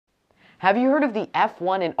Have you heard of the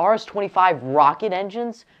F-1 and RS-25 rocket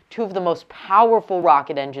engines? Two of the most powerful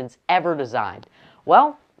rocket engines ever designed.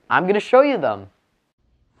 Well, I'm going to show you them.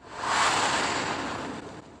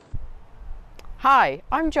 Hi,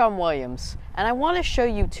 I'm John Williams, and I want to show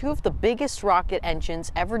you two of the biggest rocket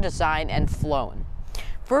engines ever designed and flown.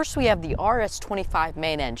 First, we have the RS-25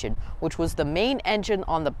 main engine, which was the main engine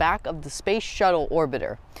on the back of the Space Shuttle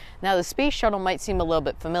orbiter. Now, the Space Shuttle might seem a little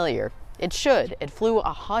bit familiar. It should. It flew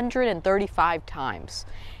 135 times.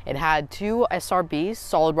 It had two SRBs,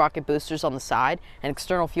 solid rocket boosters on the side, an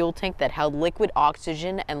external fuel tank that held liquid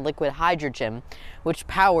oxygen and liquid hydrogen, which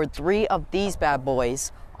powered three of these bad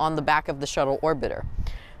boys on the back of the shuttle orbiter.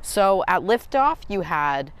 So at liftoff, you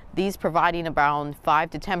had these providing around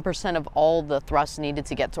 5 to 10% of all the thrust needed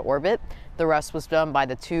to get to orbit. The rest was done by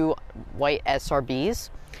the two white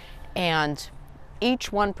SRBs, and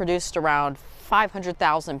each one produced around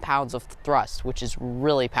 500,000 pounds of thrust, which is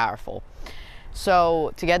really powerful.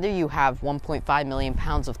 So together you have 1.5 million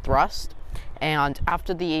pounds of thrust, and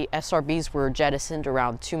after the SRBs were jettisoned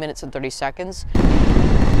around 2 minutes and 30 seconds,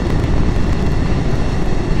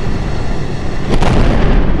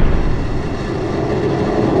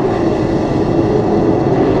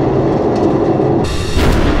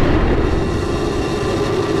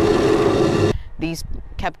 these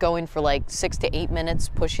kept going for like 6 to 8 minutes,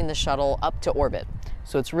 pushing the shuttle up to orbit.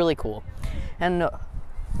 So it's really cool. And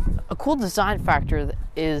a cool design factor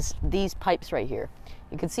is these pipes right here.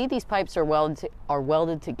 You can see these pipes are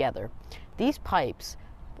welded together. These pipes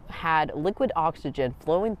had liquid oxygen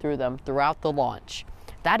flowing through them throughout the launch.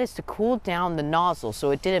 That is to cool down the nozzle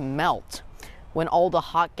so it didn't melt when all the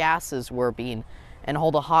hot gases were being, and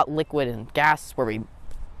all the hot liquid and gas were being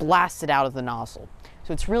blasted out of the nozzle.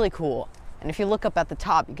 So it's really cool. And if you look up at the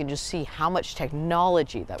top, you can just see how much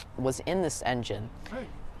technology that was in this engine.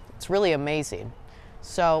 It's really amazing.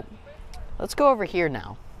 So let's go over here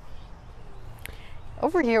now.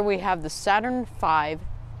 Over here we have the Saturn V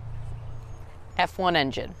F-1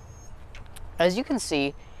 engine. As you can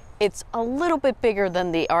see, it's a little bit bigger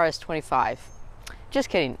than the RS-25. Just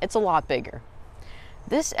kidding, it's a lot bigger.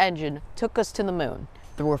 This engine took us to the moon.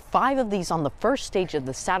 There were 5 of these on the first stage of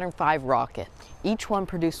the Saturn V rocket. Each one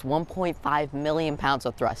produced 1.5 million pounds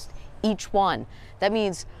of thrust. Each one. That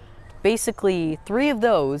means basically 3 of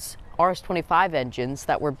those RS-25 engines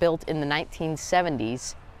that were built in the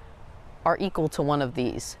 1970s are equal to one of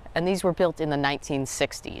these. And these were built in the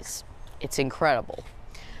 1960s. It's incredible.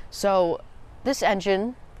 So this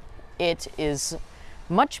engine, it is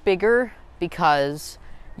much bigger because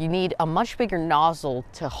you need a much bigger nozzle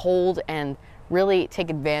to hold and really take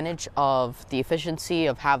advantage of the efficiency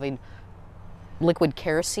of having liquid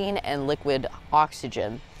kerosene and liquid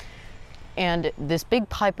oxygen. And this big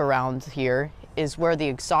pipe around here is where the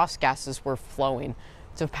exhaust gases were flowing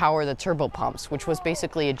to power the turbopumps, which was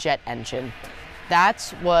basically a jet engine.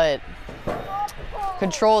 That's what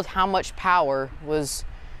controlled how much power was,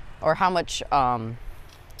 or how much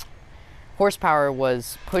horsepower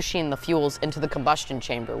was pushing the fuels into the combustion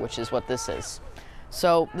chamber, which is what this is.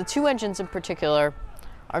 So the two engines in particular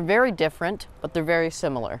are very different, but they're very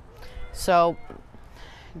similar. So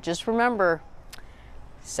just remember,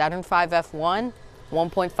 Saturn V F1,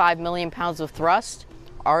 1.5 million pounds of thrust,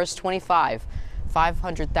 RS-25,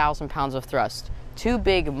 500,000 pounds of thrust. Two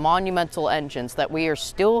big monumental engines that we are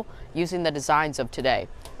still using the designs of today.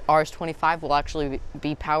 RS-25 will actually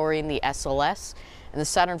be powering the SLS, and the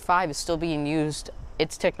Saturn V is still being used.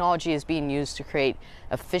 Its technology is being used to create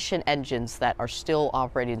efficient engines that are still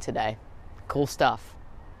operating today. Cool stuff.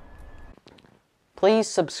 Please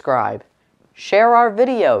subscribe, share our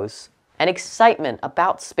videos, and excitement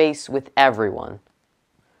about space with everyone.